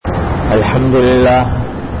الحمد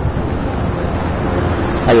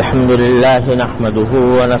لله نحمده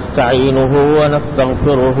ونستعينه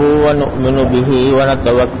ونستغفره ونؤمن به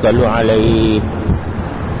ونتوكل عليه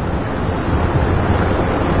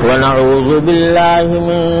ونعوذ بالله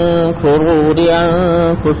من شرور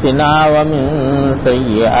أنفسنا ومن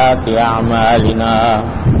سيئات أعمالنا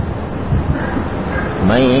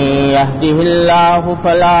من يهده الله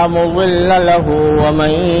فلا مضل له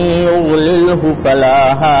ومن يضلله فلا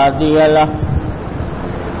هادي له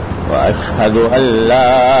وأشهد أن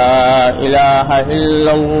لا إله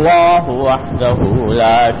إلا الله وحده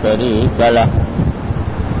لا شريك له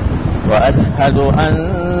وأشهد أن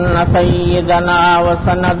سيدنا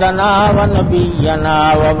وسندنا ونبينا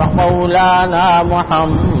ومولانا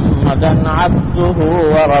محمدا عبده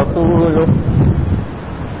ورسوله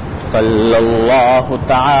صلى الله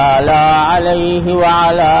تعالى عليه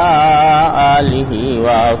وعلى آله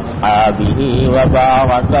وأصحابه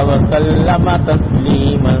وبارك وسلم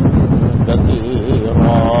تسليما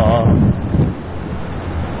كثيرا.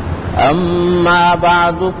 أما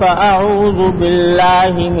بعد فأعوذ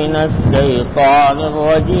بالله من الشيطان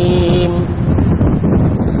الرجيم.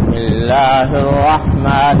 بسم الله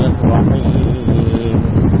الرحمن الرحيم.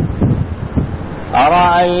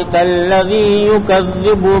 أرأيت الذي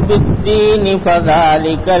يكذب بالدين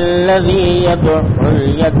فذلك الذي يدعو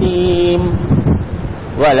اليتيم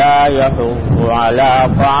ولا يحض على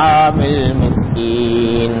طعام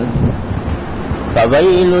المسكين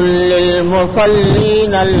فويل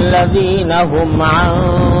للمصلين الذين هم عن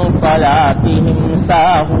صلاتهم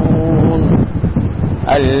ساهون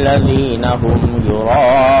الذين هم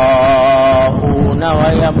يراءون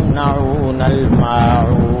ويمنعون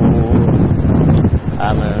الماعون.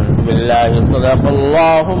 آمنت بالله صدق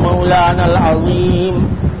الله مولانا العظيم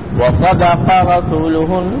وصدق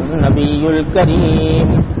رسوله النبي الكريم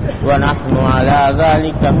ونحن على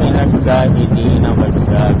ذلك من الشاهدين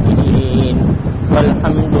والشاكرين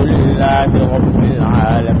والحمد لله رب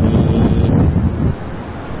العالمين.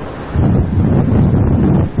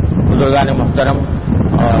 بزرگان محترم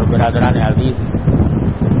اور برادران عزیز،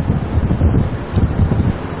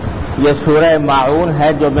 یہ سورہ ماعون ہے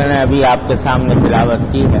جو میں نے ابھی آپ کے سامنے تلاوت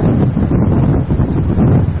کی ہے،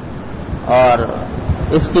 اور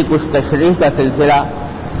اس کی کچھ تشریح کا سلسلہ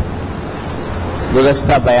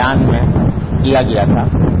گزشتہ بیان میں کیا گیا تھا،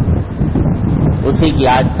 اسی کی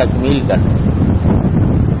آج تکمیل کرتے ہیں.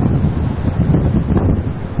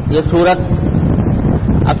 یہ سورت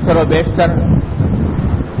اکثر و بیشتر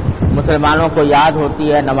مسلمانوں کو یاد ہوتی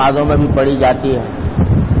ہے، نمازوں میں بھی پڑھی جاتی ہے.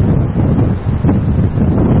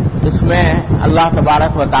 اس میں اللہ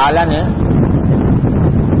تبارک و تعالی نے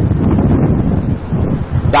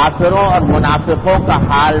کافروں اور منافقوں کا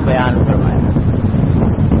حال بیان فرمایا.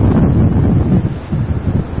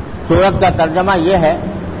 سورت کا ترجمہ یہ ہے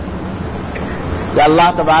کہ اللہ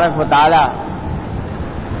تبارک و تعالی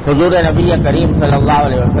حضور نبی کریم صلی اللہ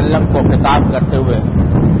علیہ وسلم کو خطاب کرتے ہوئے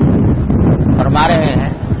فرما رہے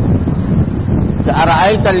ہیں کہ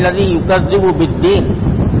ارأیت الذی یکذب بالدین،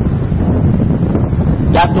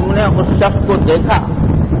 کیا تم نے اس شخص کو دیکھا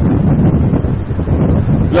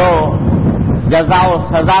جو جزا و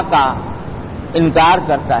سزا کا انکار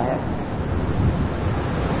کرتا ہے،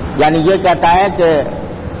 یعنی یہ کہتا ہے کہ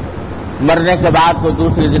مرنے کے بعد کوئی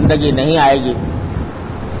دوسری زندگی نہیں آئے گی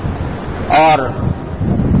اور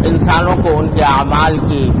انسانوں کو ان کے اعمال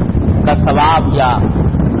کا ثواب یا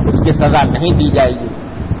اس کی سزا نہیں دی جائے گی.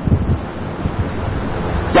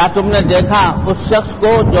 کیا تم نے دیکھا اس شخص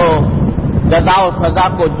کو جو جزا و سزا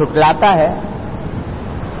کو جھٹلاتا ہے؟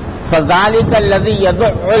 فذلک الذی یدعو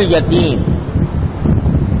الیتیم،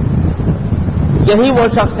 یہی وہ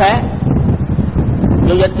شخص ہے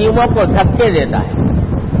جو یتیموں کو دھکے دیتا ہے.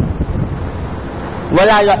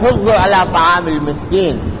 ولا یحض علی طعام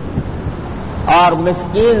المسکین، اور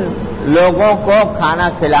مسکین لوگوں کو کھانا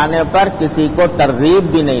کھلانے پر کسی کو ترغیب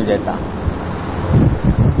بھی نہیں دیتا.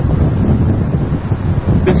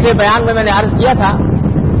 پچھلے بیان میں نے عرض کیا تھا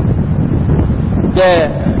کہ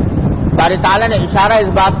باری تعالیٰ نے اشارہ اس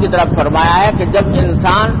بات کی طرف فرمایا ہے کہ جب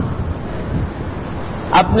انسان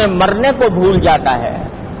اپنے مرنے کو بھول جاتا ہے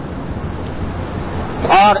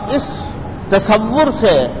اور اس تصور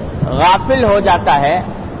سے غافل ہو جاتا ہے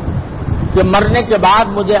کہ مرنے کے بعد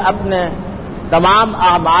مجھے اپنے تمام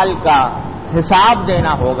اعمال کا حساب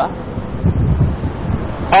دینا ہوگا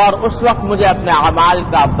اور اس وقت مجھے اپنے اعمال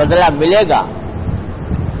کا بدلہ ملے گا،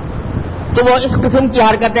 تو وہ اس قسم کی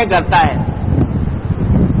حرکتیں کرتا ہے،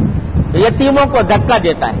 یتیموں کو دھکا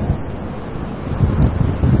دیتا ہے.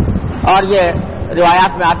 اور یہ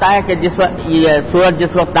روایات میں آتا ہے کہ یہ سورت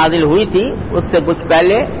جس وقت نازل ہوئی تھی اس سے کچھ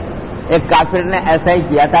پہلے ایک کافر نے ایسا ہی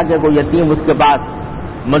کیا تھا کہ کوئی یتیم اس کے پاس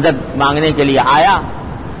مدد مانگنے کے لیے آیا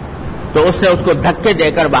تو اس نے اس کو دھکے دے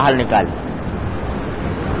کر باہر نکالی.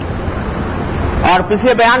 اور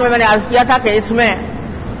پچھلے بیان میں نے عرض کیا تھا کہ اس میں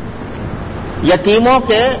یتیموں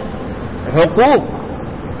کے حقوق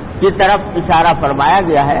کی طرف اشارہ فرمایا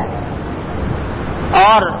گیا ہے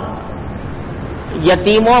اور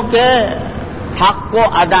یتیموں کے حق کو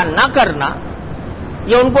ادا نہ کرنا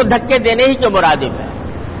یہ ان کو دھکے دینے ہی کے مرادف ہے.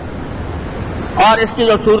 اور اس کی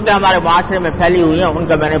جو صورتیں ہمارے معاشرے میں پھیلی ہوئی ہیں ان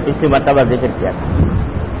کا میں نے پچھلی مرتبہ ذکر کیا تھا.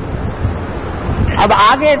 اب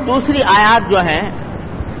آگے دوسری آیات جو ہیں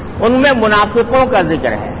ان میں منافقوں کا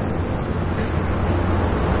ذکر ہے.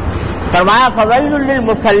 فرمایا فویل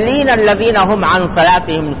للمصلین الذین هم عن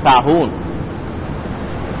صلاتهم ساہون.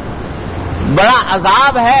 بڑا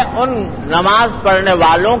عذاب ہے ان نماز پڑھنے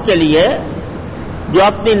والوں کے لیے جو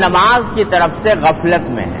اپنی نماز کی طرف سے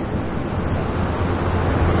غفلت میں ہیں.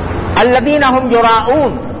 الذین هم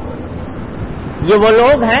یراؤون، یہ وہ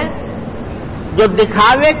لوگ ہیں جو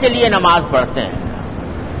دکھاوے کے لیے نماز پڑھتے ہیں،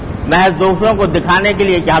 محض دوسروں کو دکھانے کے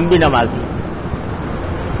لیے کہ ہم بھی نمازی.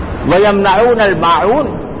 وَيَمْنَعُونَ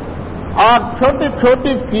الْمَاعُونَ، اور چھوٹی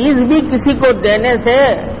چھوٹی چیز بھی کسی کو دینے سے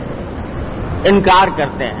انکار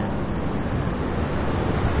کرتے ہیں.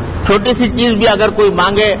 چھوٹی سی چیز بھی اگر کوئی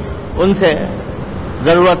مانگے ان سے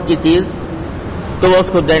ضرورت کی چیز تو وہ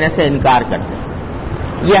اس کو دینے سے انکار کرتے ہیں.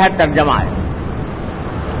 یہ ہے ترجمہ ہے.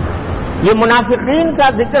 یہ منافقین کا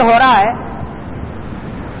ذکر ہو رہا ہے.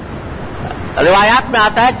 روایات میں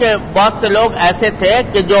آتا ہے کہ بہت سے لوگ ایسے تھے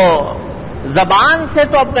کہ جو زبان سے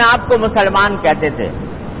تو اپنے آپ کو مسلمان کہتے تھے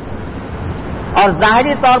اور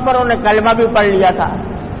ظاہری طور پر انہیں کلمہ بھی پڑھ لیا تھا،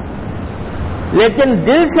 لیکن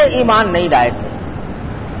دل سے ایمان نہیں لائے تھے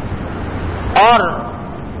اور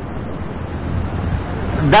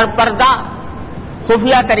در پردہ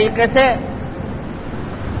خفیہ طریقے سے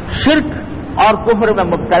شرک اور کفر میں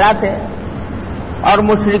مبتلا تھے اور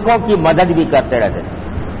مشرکوں کی مدد بھی کرتے رہتے تھے.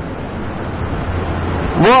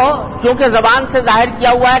 وہ چونکہ زبان سے ظاہر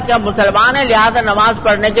کیا ہوا ہے کہ ہم مسلمان ہیں لہذا نماز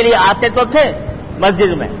پڑھنے کے لیے آتے تو تھے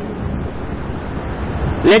مسجد میں،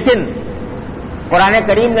 لیکن قرآن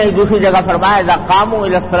کریم نے دوسری جگہ فرمایا اذا قاموا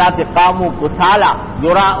الى الصلاة قاموا کسالى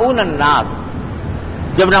یراؤون الناس.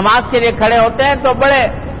 جب نماز کے لیے کھڑے ہوتے ہیں تو بڑے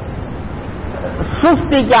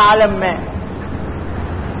سستی کے عالم میں،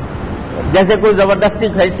 جیسے کوئی زبردستی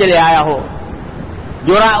کھینچ کے لے آیا ہو.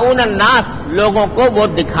 یراؤون الناس، لوگوں کو وہ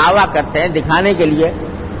دکھاوا کرتے ہیں، دکھانے کے لیے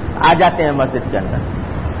آ جاتے ہیں مسجد کے اندر.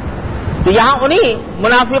 تو یہاں انہی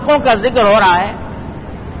منافقوں کا ذکر ہو رہا ہے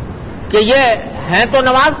کہ یہ ہیں تو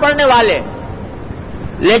نماز پڑھنے والے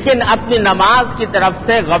لیکن اپنی نماز کی طرف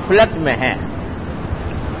سے غفلت میں ہیں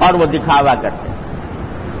اور وہ دکھاوا کرتے ہیں.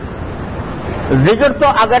 ذکر تو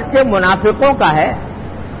اگرچہ منافقوں کا ہے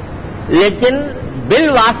لیکن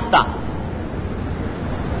بالواسطہ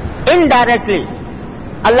انڈائریکٹلی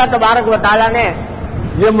اللہ تبارک و تعالیٰ نے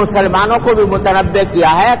یہ مسلمانوں کو بھی متنبع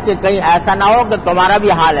کیا ہے کہ کہیں ایسا نہ ہو کہ تمہارا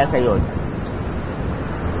بھی حال ایسا ہی ہو جائے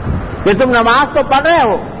کہ تم نماز تو پڑھ رہے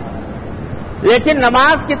ہو لیکن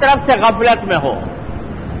نماز کی طرف سے غفلت میں ہو.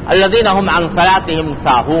 الذین هم عن صلاتهم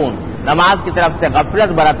ساہون، نماز کی طرف سے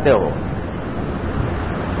غفلت برتتے ہو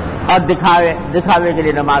اور دکھاوے کے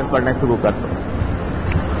لیے نماز پڑھنا شروع کرتے ہو.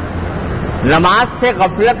 نماز سے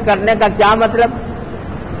غفلت کرنے کا کیا مطلب؟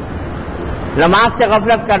 نماز سے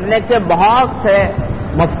غفلت کرنے کے بہت سے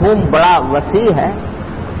مفہوم بڑا وسیع ہے.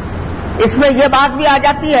 اس میں یہ بات بھی آ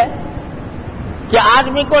جاتی ہے کہ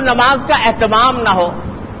آدمی کو نماز کا اہتمام نہ ہو،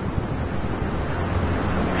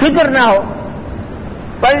 فکر نہ ہو،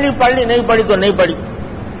 پڑھ لی نہیں پڑھی تو نہیں پڑھی،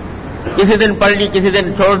 کسی دن پڑھ لی کسی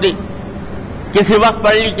دن چھوڑ دی، کسی وقت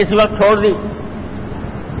پڑھ لی کسی وقت چھوڑ دی.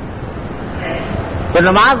 تو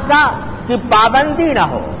نماز کی پابندی نہ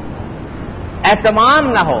ہو، اہتمام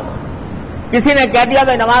نہ ہو. کسی نے کہہ دیا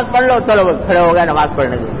بھائی نماز پڑھ لو، چلو کھڑے ہو گئے نماز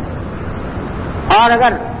پڑھنے کے لیے. اور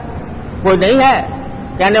اگر کوئی نہیں ہے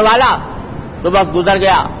کہنے والا تو وقت گزر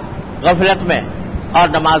گیا غفلت میں اور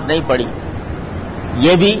نماز نہیں پڑھی.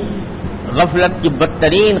 یہ بھی غفلت کی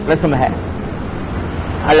بدترین قسم ہے.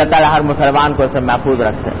 اللہ تعالیٰ ہر مسلمان کو اسے محفوظ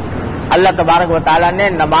رکھے. اللہ تبارک و تعالیٰ نے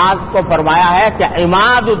نماز کو فرمایا ہے کہ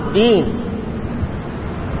عماد الدین،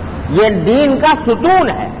 یہ دین کا ستون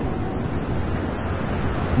ہے.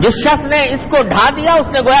 جس شخص نے اس کو ڈھا دیا اس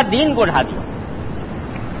نے گویا دین کو ڈھا دیا.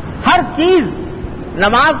 ہر چیز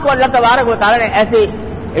نماز کو اللہ تبارک و تعالیٰ نے ایسی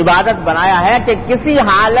عبادت بنایا ہے کہ کسی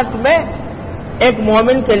حالت میں ایک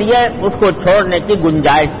مومن کے لیے اس کو چھوڑنے کی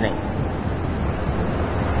گنجائش نہیں.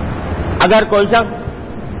 اگر کوئی شخص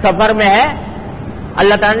سفر میں ہے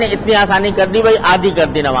اللہ تعالیٰ نے اتنی آسانی کر دی بھائی آدھی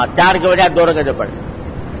کر دی نماز، 4 کے بجائے 2 رکعتیں پڑھ.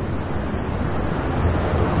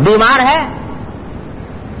 بیمار ہے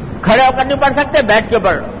کھڑے ہو کر نہیں پڑھ سکتے بیٹھ کے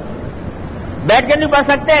پڑھ. بیٹھ کے نہیں پڑھ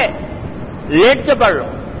سکتے لیٹ کے پڑھ لو،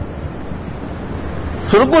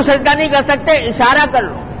 رکوع سجدہ نہیں کر سکتے اشارہ کر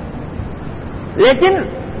لو، لیکن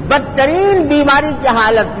بدترین بیماری کی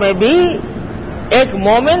حالت میں بھی ایک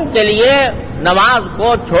مومن کے لیے نماز کو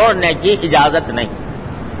چھوڑنے کی اجازت نہیں،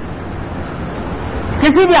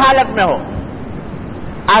 کسی بھی حالت میں ہو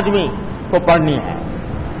آدمی کو پڑھنی ہے۔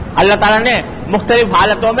 اللہ تعالیٰ نے مختلف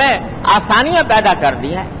حالتوں میں آسانیاں پیدا کر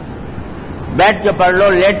دی ہیں، بیٹھ کے پڑھ لو،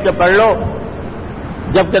 لیٹ کے پڑھ لو،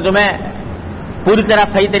 جبکہ تمہیں پوری طرح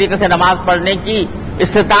صحیح طریقے سے نماز پڑھنے کی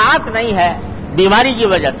استطاعت نہیں ہے بیماری کی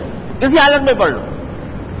وجہ سے، کسی حالت میں پڑھ لو۔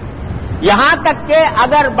 یہاں تک کہ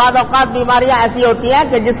اگر بعض اوقات بیماریاں ایسی ہوتی ہیں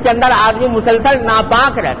کہ جس کے اندر آدمی مسلسل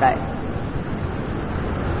ناپاک رہتا ہے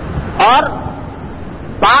اور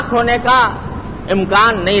پاک ہونے کا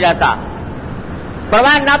امکان نہیں رہتا،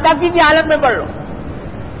 فرمایا ناپاکی کی حالت میں پڑھ لو،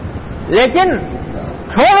 لیکن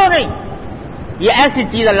چھوڑو نہیں۔ یہ ایسی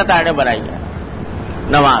چیز اللہ تعالیٰ نے بنائی ہے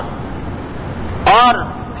نماز، اور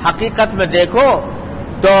حقیقت میں دیکھو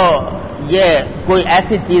تو یہ کوئی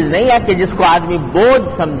ایسی چیز نہیں ہے کہ جس کو آدمی بوجھ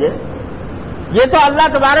سمجھے، یہ تو اللہ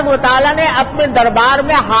تبارک و تعالیٰ نے اپنے دربار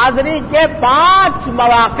میں حاضری کے 5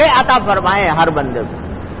 مواقع عطا فرمائے ہر بندے کو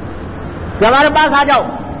کہ ہمارے پاس آ جاؤ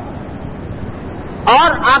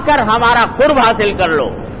اور آ کر ہمارا قرب حاصل کر لو۔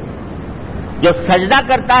 جو سجدہ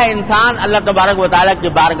کرتا ہے انسان اللہ تبارک و تعالیٰ کی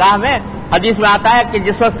بارگاہ میں، حدیث میں آتا ہے کہ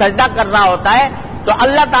جس وقت سجدہ کر رہا ہوتا ہے تو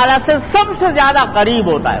اللہ تعالیٰ سے سب سے زیادہ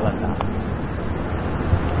قریب ہوتا ہے بندہ،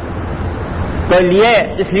 تو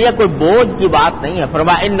اس لیے کوئی بوجھ کی بات نہیں ہے۔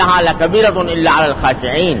 فرمایا انہا لکبیرۃ الا علی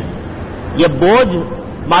الخاشعین، یہ بوجھ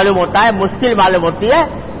معلوم ہوتا ہے، مشکل معلوم ہوتی ہے،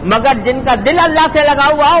 مگر جن کا دل اللہ سے لگا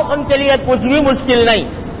ہوا ہو ان کے لیے کچھ بھی مشکل نہیں۔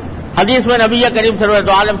 حدیث میں نبی کریم صلی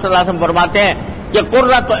اللہ علیہ وسلم فرماتے ہیں کہ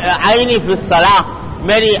قرۃ عینی فی الصلاۃ،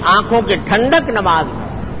 میری آنکھوں کی ٹھنڈک نماز ہے۔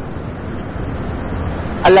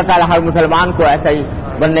 اللہ تعالیٰ ہر مسلمان کو ایسا ہی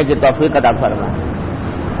بننے کی توفیق عطا فرمائے۔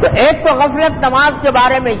 تو ایک تو غفلت نماز کے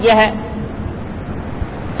بارے میں یہ ہے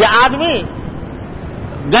کہ آدمی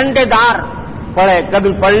گھنٹے دار پڑھے،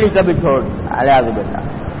 کبھی پڑھ لی کبھی چھوڑ، اعوذ باللہ۔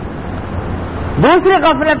 دوسری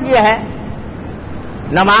غفلت یہ ہے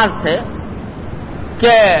نماز سے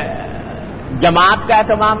کہ جماعت کا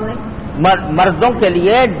اہتمام نہیں۔ مردوں کے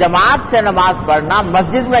لیے جماعت سے نماز پڑھنا،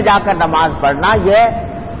 مسجد میں جا کر نماز پڑھنا، یہ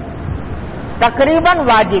تقریباً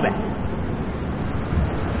واجب ہے،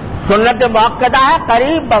 سنت مؤکدہ ہے،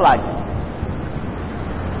 قریب بواجب،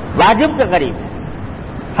 واجب کے قریب ہے۔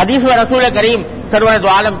 حدیث میں رسول کریم سرور دو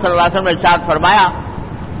عالم صلی اللہ علیہ وسلم نے ارشاد فرمایا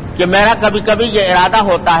کہ میرا کبھی کبھی یہ ارادہ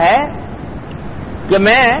ہوتا ہے کہ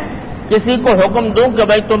میں کسی کو حکم دوں کہ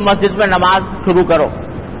بھائی تم مسجد میں نماز شروع کرو،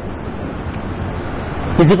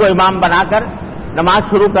 کسی کو امام بنا کر نماز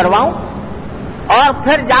شروع کرواؤں، اور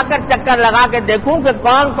پھر جا کر چکر لگا کے دیکھوں کہ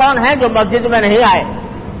کون کون ہیں جو مسجد میں نہیں آئے،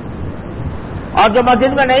 اور جو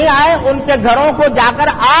مسجد میں نہیں آئے ان کے گھروں کو جا کر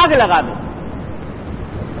آگ لگا دوں۔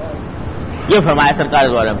 یہ فرمایا سرکار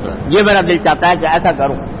دو عالم، یہ میرا دل چاہتا ہے کہ ایسا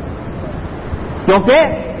کروں، کیونکہ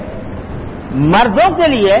مردوں کے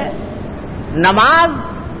لیے نماز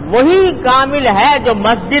وہی کامل ہے جو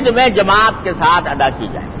مسجد میں جماعت کے ساتھ ادا کی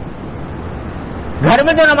جائے۔ گھر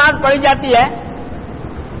میں جو نماز پڑھی جاتی ہے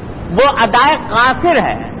وہ ادائے قاصر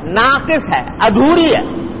ہے، ناقص ہے، ادھوری ہے۔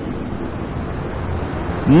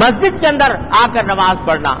 مسجد کے اندر آ کر نماز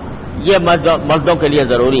پڑھنا یہ مردوں کے لیے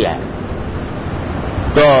ضروری ہے۔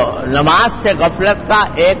 تو نماز سے غفلت کا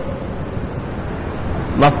ایک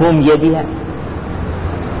مفہوم یہ بھی ہے۔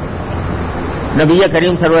 نبی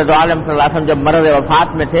کریم سرور دو عالم صلی اللہ علیہ وسلم جب مرض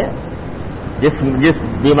وفات میں تھے، جس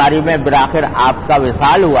بیماری میں بالآخر آپ کا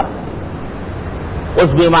وصال ہوا، اس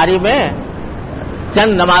بیماری میں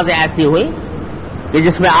چند نمازیں ایسی ہوئی کہ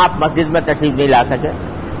جس میں آپ مسجد میں تشریف نہیں لا سکے،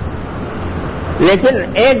 لیکن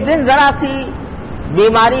ایک دن ذرا سی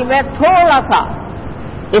بیماری میں تھوڑا سا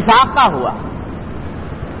افاقہ ہوا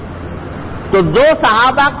تو 2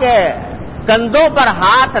 صحابہ کے کندھوں پر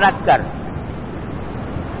ہاتھ رکھ کر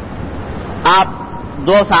آپ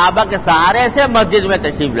 2 صحابہ کے سہارے سے مسجد میں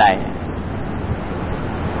تشریف لائے ہیں،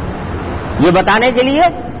 یہ بتانے کے لیے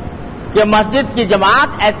کہ مسجد کی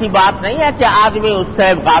جماعت ایسی بات نہیں ہے کہ آدمی اس سے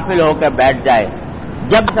غافل ہو کے بیٹھ جائے۔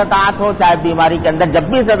 جب استطاعت ہو، چاہے بیماری کے اندر جب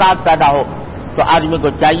بھی استطاعت پیدا ہو، تو آدمی کو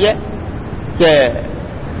چاہیے کہ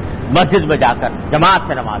مسجد میں جا کر جماعت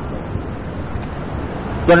سے نماز پڑھے۔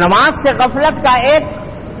 تو نماز سے غفلت کا ایک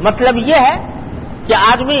مطلب یہ ہے کہ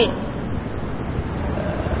آدمی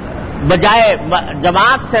بجائے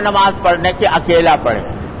جماعت سے نماز پڑھنے کے اکیلا پڑھے۔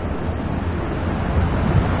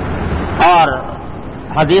 اور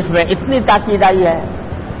حدیث میں اتنی تاکید آئی ہے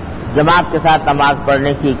جماعت کے ساتھ نماز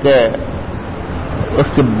پڑھنے کی کہ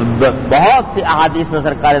اس کی بہت سی احادیث میں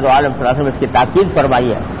سرکار دو عالم صلی اللہ علیہ وسلم اس کی تاکید فرمائی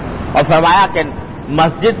ہے اور فرمایا کہ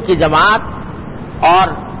مسجد کی جماعت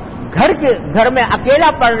اور گھر میں اکیلا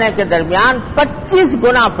پڑھنے کے درمیان 25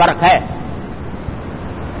 گنا فرق ہے،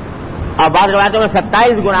 اور بعض روایتوں میں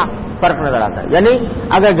 27 گنا فرق نظر آتا ہے. یعنی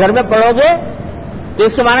اگر گھر میں پڑھو گے تو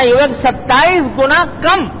اس کے معنی یہ ہوگا کہ 27 گنا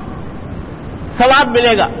کم ثواب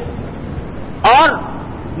ملے گا، اور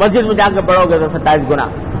مسجد میں جا کے پڑھو گے تو 27 گنا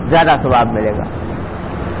زیادہ ثواب ملے گا.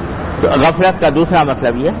 تو غفلت کا دوسرا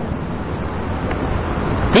مطلب یہ.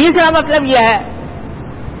 تیسرا مطلب یہ ہے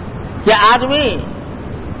کہ آدمی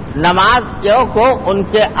نماز کو ان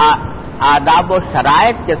کے آداب و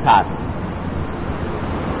شرائط کے ساتھ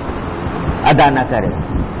ادا نہ کرے.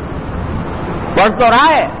 پڑھ تو رہا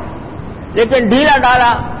ہے لیکن ڈھیلا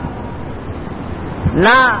ڈالا،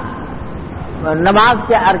 نہ نماز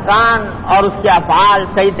کے ارکان اور اس کے افعال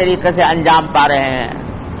صحیح طریقے سے انجام پا رہے ہیں،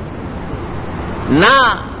 نہ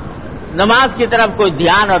نماز کی طرف کوئی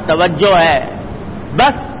دھیان اور توجہ ہے،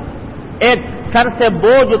 بس ایک سر سے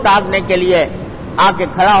بوجھ اتارنے کے لیے آ کے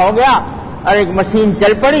کھڑا ہو گیا اور ایک مشین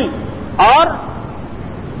چل پڑی اور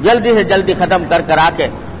جلدی سے جلدی ختم کر آ کے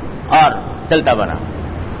اور چلتا بنا.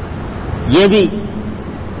 یہ بھی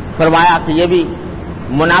فرمایا کہ یہ بھی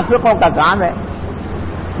منافقوں کا کام ہے،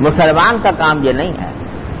 مسلمان کا کام یہ نہیں ہے.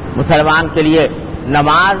 مسلمان کے لیے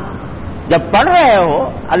نماز جب پڑھ رہے ہو،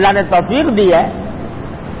 اللہ نے توفیق دی ہے،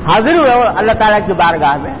 حاضر ہوئے ہو اللہ تعالیٰ کی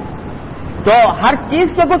بارگاہ میں، تو ہر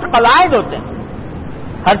چیز کے کچھ قواعد ہوتے ہیں،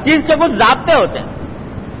 ہر چیز کے کچھ ضابطے ہوتے ہیں.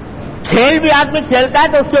 کھیل بھی آدمی کھیلتا ہے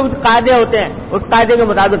تو اس کے کچھ قاعدے ہوتے ہیں، اس قاعدے کے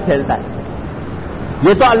مطابق کھیلتا ہے.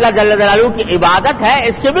 یہ تو اللہ جل جلالہ کی عبادت ہے،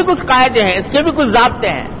 اس کے بھی کچھ قاعدے ہیں، اس کے بھی کچھ ضابطے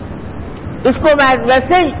ہیں. اس کو میں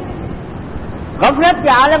ویسے ہی غفلت کے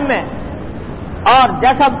عالم میں اور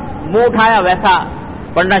جیسا منہ اٹھایا ویسا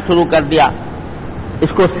پڑھنا شروع کر دیا.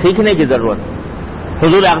 اس کو سیکھنے کی ضرورت ہے.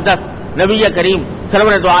 حضور اقدس نبی کریم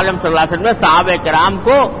سرور دو عالم صلی اللہ علیہ وسلم نے صحابہ کرام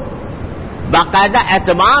کو باقاعدہ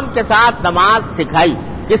اہتمام کے ساتھ نماز سکھائی،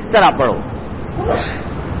 کس طرح پڑھو،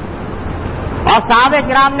 اور صحابہ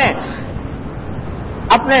کرام نے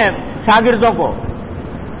اپنے شاگردوں کو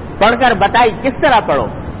پڑھ کر بتائی کس طرح پڑھو.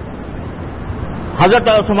 حضرت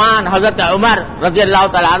عثمان، حضرت عمر رضی اللہ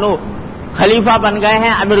تعالیٰ عنہ خلیفہ بن گئے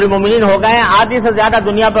ہیں، امیر المومنین ہو گئے ہیں، آدھی سے زیادہ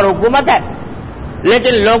دنیا پر حکومت ہے،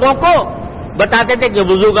 لیکن لوگوں کو بتاتے تھے کہ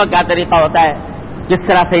وضو کا کیا طریقہ ہوتا ہے، کس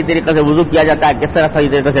طرح صحیح طریقے سے وضو کیا جاتا ہے، کس طرح صحیح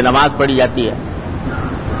طریقے سے نماز پڑھی جاتی ہے.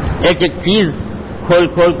 ایک ایک چیز کھول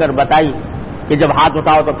کھول کر بتائی کہ جب ہاتھ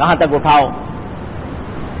اٹھاؤ تو کہاں تک اٹھاؤ،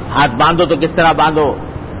 ہاتھ باندھو تو کس طرح باندھو،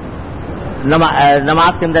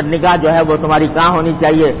 نماز کے اندر نگاہ جو ہے وہ تمہاری کہاں ہونی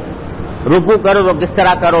چاہیے، رکوع کرو تو کس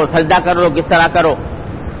طرح کرو، سجدہ کرو تو کس طرح کرو.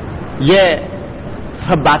 یہ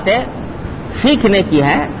سب باتیں سیکھنے کی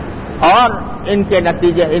ہیں، اور ان کے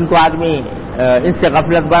نتیجے ان کو آدمی ان سے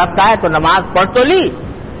غفلت برتتا ہے تو نماز پڑھ تو لی،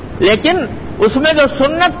 لیکن اس میں جو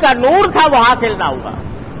سنت کا نور تھا وہ حاصل نہ ہوا،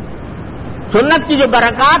 سنت کی جو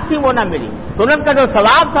برکات تھی وہ نہ ملی، سنت کا جو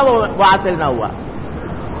ثواب تھا وہ حاصل نہ ہوا.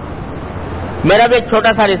 میرا بھی ایک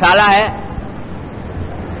چھوٹا سا رسالہ ہے،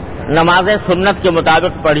 نماز سنت کے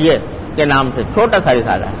مطابق پڑھیے کے نام سے، چھوٹا سا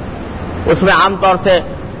رسالہ ہے. اس میں عام طور سے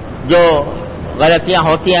جو غلطیاں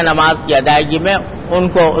ہوتی ہیں نماز کی ادائیگی میں ان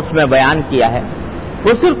کو اس میں بیان کیا ہے.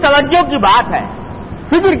 وہ صرف توجہ کی بات ہے،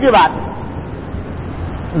 فکر کی بات ہے.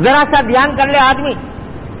 ذرا سا دھیان کر لے آدمی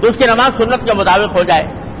تو اس کی نماز سنت کے مطابق ہو جائے،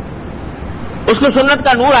 اس کو سنت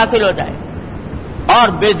کا نور حاصل ہو جائے،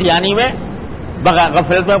 اور بے دھیانی میں بغیر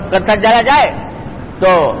غفلت میں کرتا چلا جائے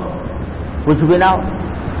تو کچھ بھی نہ ہو.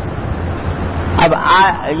 اب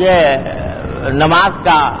یہ نماز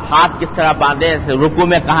کا ہاتھ کس طرح باندھیں، رکوع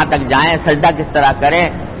میں کہاں تک جائیں، سجدہ کس طرح کریں،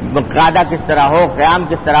 قعدہ کس طرح ہو، قیام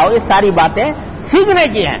کس طرح ہو، یہ ساری باتیں سیکھنے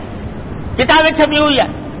کی ہیں. کتابیں چھپی ہوئی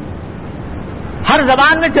ہیں، ہر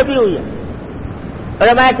زبان میں چھپی ہوئی ہے.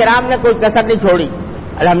 علماء کرام نے کوئی کسر نہیں چھوڑی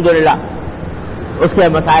الحمدللہ اس کے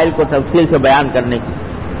مسائل کو تفصیل سے بیان کرنے کی.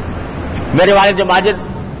 میرے والد ماجد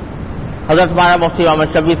حضرت مولانا مفتی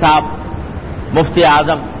محمد شفیع صاحب مفتی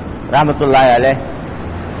اعظم رحمۃ اللہ علیہ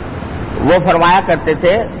وہ فرمایا کرتے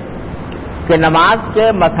تھے کہ نماز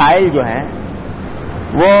کے مسائل جو ہیں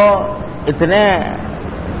وہ اتنے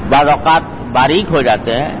بعض اوقات باریک ہو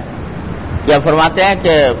جاتے ہیں کہ فرماتے ہیں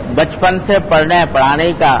کہ بچپن سے پڑھنے پڑھانے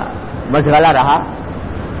کا مشغلہ رہا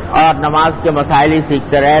اور نماز کے مسائل ہی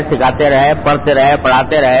سیکھتے رہے، سکھاتے رہے، پڑھتے رہے،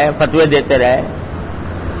 پڑھاتے رہے، فتوے دیتے رہے.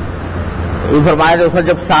 یہ فرمایا تھا اس میں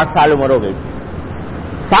جب 60 سال عمر ہو گئی،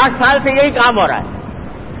 60 سال سے یہی کام ہو رہا ہے.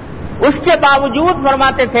 اس کے باوجود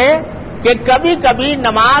فرماتے تھے کہ کبھی کبھی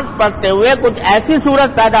نماز پڑھتے ہوئے کچھ ایسی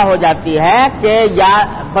صورت پیدا ہو جاتی ہے کہ یا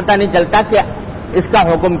پتہ نہیں چلتا کہ اس کا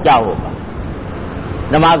حکم کیا ہوگا،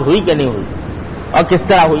 نماز ہوئی کہ نہیں ہوئی اور کس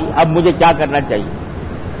طرح ہوئی، اب مجھے کیا کرنا چاہیے.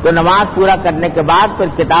 تو نماز پورا کرنے کے بعد پھر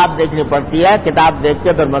کتاب دیکھنی پڑتی ہے، کتاب دیکھ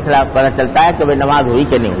کے پھر مسئلہ پتہ چلتا ہے کہ بھائی نماز ہوئی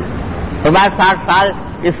کہ نہیں ہوئی۔ تو میں 60 سال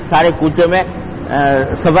اس سارے کوچے میں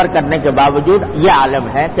سفر کرنے کے باوجود یہ عالم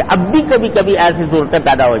ہے کہ اب بھی کبھی کبھی ایسی صورتیں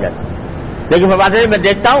پیدا ہو جاتی ہیں، لیکن میں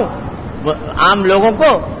دیکھتا ہوں عام لوگوں کو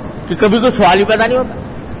کہ کبھی کوئی سوال ہی پیدا نہیں ہوتا،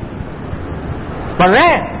 پڑھ رہے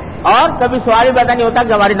ہیں اور کبھی سوال ہی پیدا نہیں ہوتا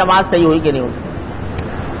کہ ہماری نماز صحیح ہوئی کہ نہیں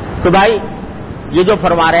ہوئی۔ تو بھائی یہ جو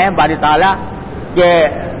فرما رہے ہیں باری تعالیٰ کہ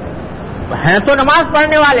ہیں تو نماز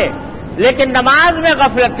پڑھنے والے لیکن نماز میں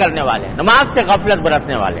غفلت کرنے والے، نماز سے غفلت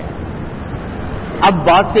برتنے والے۔ اب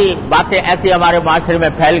بہت سی باتیں ایسی ہمارے معاشرے میں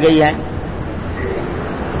پھیل گئی ہیں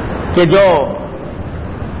کہ جو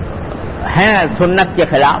ہیں سنت کے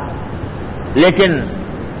خلاف لیکن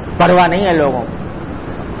پرواہ نہیں ہے لوگوں کو،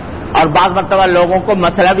 اور بعض مرتبہ لوگوں کو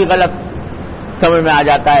مسئلہ بھی غلط سمجھ میں آ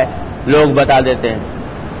جاتا ہے، لوگ بتا دیتے ہیں۔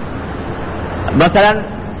 مثلا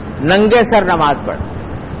ننگے سر نماز پڑھ،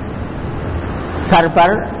 سر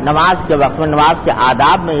پر نماز کے وقت میں نماز کے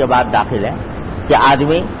آداب میں یہ بات داخل ہے کہ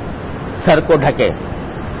آدمی سر کو ڈھکے،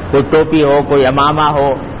 کوئی ٹوپی ہو کوئی امامہ ہو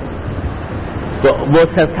تو وہ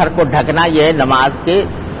سر کو ڈھکنا یہ نماز کے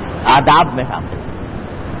آداب میں داخل ہے۔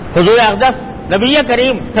 حضور اقدس نبی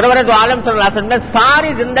کریم سرور دو عالم صلی اللہ علیہ وسلم نے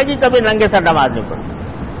ساری زندگی کبھی ننگے سر نماز نہیں پڑھی۔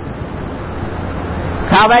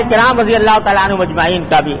 صحابہ کرام رضی اللہ تعالیٰ عنہ مجمعین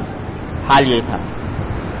کا بھی حال یہ تھا،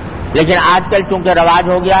 لیکن آج کل چونکہ رواج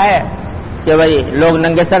ہو گیا ہے کہ بھائی لوگ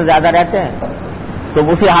ننگے سر زیادہ رہتے ہیں تو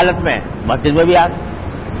اسی حالت میں مسجد میں بھی آ گئے۔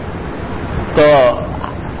 تو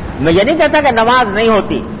میں یہ نہیں کہتا کہ نماز نہیں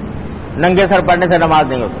ہوتی، ننگے سر پڑھنے سے نماز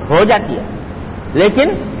نہیں ہوتی، ہو جاتی ہے، لیکن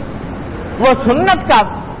وہ سنت کا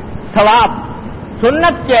ثواب،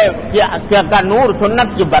 سنت کا نور،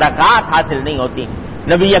 سنت کی برکات حاصل نہیں ہوتی۔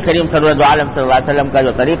 نبی کریم صلی اللہ علیہ وسلم کا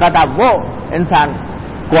جو طریقہ تھا وہ انسان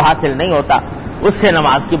کو حاصل نہیں ہوتا، اس سے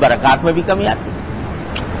نماز کی برکات میں بھی کمی آتی ہے۔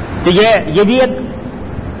 تو یہ بھی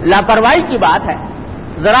ایک لاپرواہی کی بات ہے،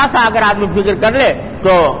 ذرا سا اگر آدمی فکر کر لے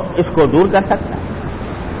تو اس کو دور کر سکتا ہے۔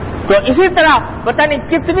 تو اسی طرح پتہ نہیں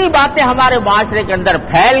کتنی باتیں ہمارے معاشرے کے اندر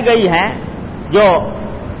پھیل گئی ہیں جو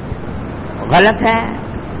غلط ہیں،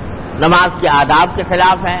 نماز کے آداب کے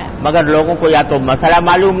خلاف ہیں، مگر لوگوں کو یا تو مسئلہ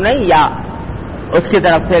معلوم نہیں یا اس کی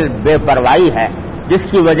طرف سے بے پرواہی ہے، جس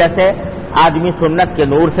کی وجہ سے آدمی سنت کے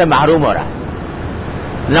نور سے محروم ہو رہا ہے۔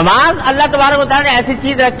 نماز اللہ تبارک و تعالیٰ نے ایسی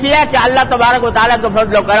چیز رکھی ہے کہ اللہ تبارک و تعالیٰ کے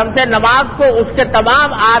فضل و کرم سے نماز کو اس کے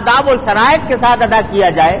تمام آداب و شرائط کے ساتھ ادا کیا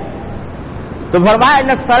جائے تو فرمایا ان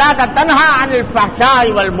الصلاۃ تنہی عن الفحشاء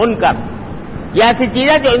والمنکر، یہ ایسی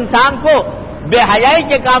چیز ہے جو انسان کو بے حیائی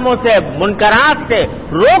کے کاموں سے، منکرات سے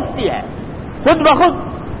روکتی ہے، خود بخود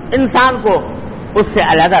انسان کو اس سے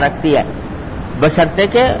علیحدہ رکھتی ہے، بشرطے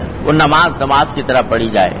کہ وہ نماز کی طرح پڑھی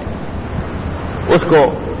جائے، اس کو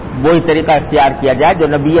وہی طریقہ اختیار کیا جائے جو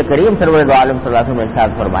نبی کریم سرور دو عالم صلی اللہ علیہ وسلم نے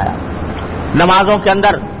ارشاد فرمایا۔ نمازوں کے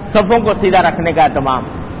اندر صفوں کو سیدھا رکھنے کا اہتمام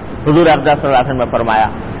حضور اقدس صلی اللہ علیہ وسلم نے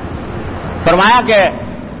فرمایا کہ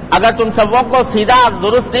اگر تم صفوں کو سیدھا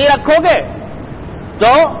درست نہیں رکھو گے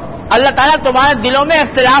تو اللہ تعالیٰ تمہارے دلوں میں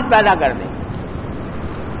اختلاف پیدا کر دے۔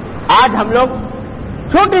 آج ہم لوگ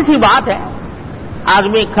چھوٹی سی بات ہے،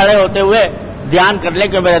 آدمی کھڑے ہوتے ہوئے دھیان کر لے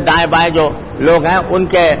کہ میرے دائیں بائیں جو لوگ ہیں ان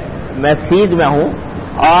کے میں سیدھ میں ہوں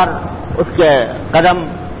اور اس کے قدم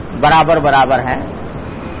برابر ہیں،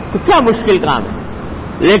 تو کیا مشکل کام ہے،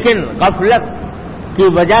 لیکن غفلت کی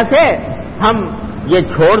وجہ سے ہم یہ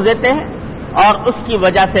چھوڑ دیتے ہیں اور اس کی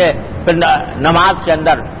وجہ سے نماز کے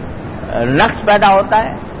اندر نقص پیدا ہوتا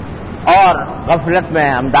ہے اور غفلت میں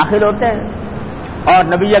ہم داخل ہوتے ہیں۔ اور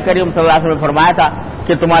نبی کریم صلی اللہ علیہ وسلم نے فرمایا تھا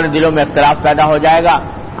کہ تمہارے دلوں میں اختلاف پیدا ہو جائے گا،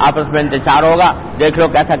 آپس میں انتشار ہوگا، دیکھ لو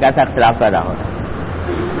کیسا کیسا اختلاف پیدا ہوگا۔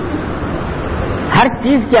 ہر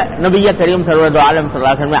چیز کے نبی کریم صلی اللہ علیہ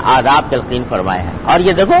وسلم نے آداب تلقین فرمائے ہیں، اور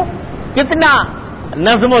یہ دیکھو کتنا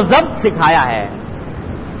نظم و ضبط سکھایا ہے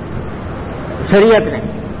شریعت نے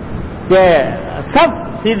کہ صف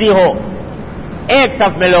سیدھی ہو، ایک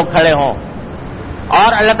صف میں لوگ کھڑے ہوں، اور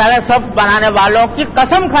اللہ تعالیٰ صف بنانے والوں کی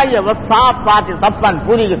قسم کھائی ہے، وصفات صفن،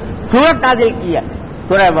 پوری سورت نازل کی ہے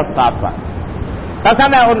سورہ وصفات، قسم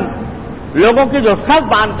ہے ان لوگوں کی جو صف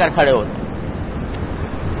باندھ کر کھڑے ہوتے ہیں۔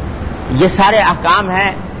 یہ سارے احکام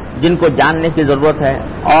ہیں جن کو جاننے کی ضرورت ہے،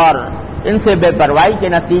 اور ان سے بے پرواہی کے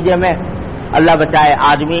نتیجے میں اللہ بچائے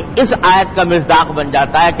آدمی اس آیت کا مصداق بن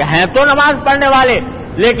جاتا ہے کہ ہیں تو نماز پڑھنے والے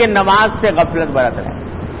لیکن نماز سے غفلت برت رہے۔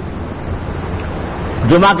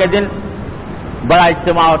 جمعہ کے دن بڑا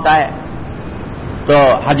اجتماع ہوتا ہے تو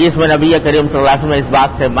حدیث میں نبی کریم صلی اللہ علیہ وسلم نے اس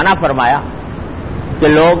بات سے منع فرمایا کہ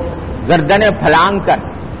لوگ گردنیں پھلانگ کر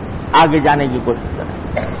آگے جانے کی کوشش کریں،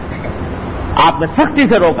 آپ نے سختی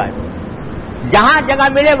سے روکا ہے، جہاں جگہ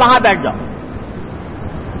ملے وہاں بیٹھ جاؤ،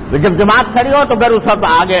 جب جماعت کھڑی ہو تو پھر اس وقت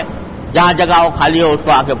آگے جہاں جگہ ہو خالی ہو اس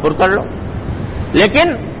کو آ کے پر کر لو.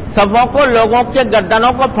 لیکن صفوں کو لوگوں کے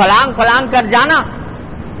گردنوں کو پھلانگ پھلانگ کر جانا،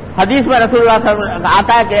 حدیث میں رسول اللہ صلی اللہ علیہ وسلم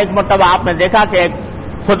آتا ہے کہ ایک مرتبہ آپ نے دیکھا کہ ایک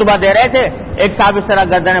خطبہ دے رہے تھے، ایک صاحب اس طرح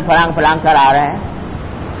گردنیں پھلانگ پھلانگ کر آ رہے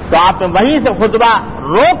ہیں، تو آپ نے وہیں سے خطبہ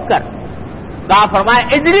روک کر کہا، فرمایا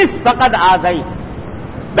اجلس فقط آ گئی،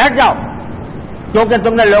 بیٹھ جاؤ کیونکہ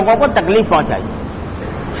تم نے لوگوں کو تکلیف پہنچائی.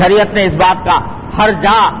 شریعت نے اس بات کا ہر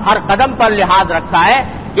جا ہر قدم پر لحاظ رکھا ہے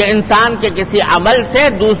کہ انسان کے کسی عمل سے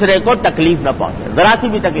دوسرے کو تکلیف نہ پہنچے، ذرا سی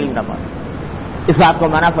بھی تکلیف نہ پہنچے، اس بات کو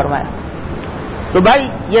منع فرمایا. تو بھائی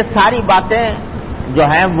یہ ساری باتیں جو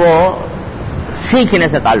ہیں وہ سیکھنے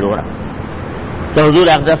سے تعلق رکھتی کہ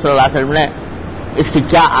حضور اقدس صلی اللہ علیہ وسلم نے اس کی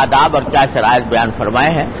کیا آداب اور کیا شرائط بیان فرمائے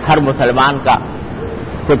ہیں. ہر مسلمان کا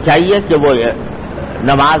کو چاہیے کہ وہ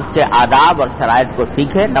نماز کے آداب اور شرائط کو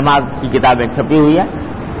سیکھے. نماز کی کتابیں چھپی ہوئی ہیں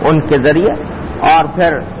ان کے ذریعے، اور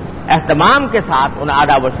پھر اہتمام کے ساتھ ان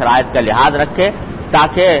آداب و شرائط کا لحاظ رکھے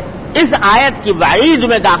تاکہ اس آیت کی وعید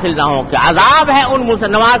میں داخل نہ ہو کہ عذاب ہے ان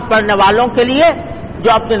نماز پڑھنے والوں کے لیے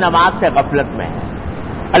جو اپنی نماز سے غفلت میں ہیں.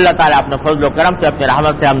 اللہ تعالیٰ اپنے فضل و کرم سے اپنی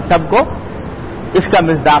رحمت سے ہم سب کو اس کا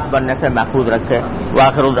مصداق بننے سے محفوظ رکھے.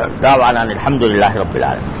 وآخر دعوانا الحمدللہ رب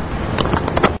العالمین.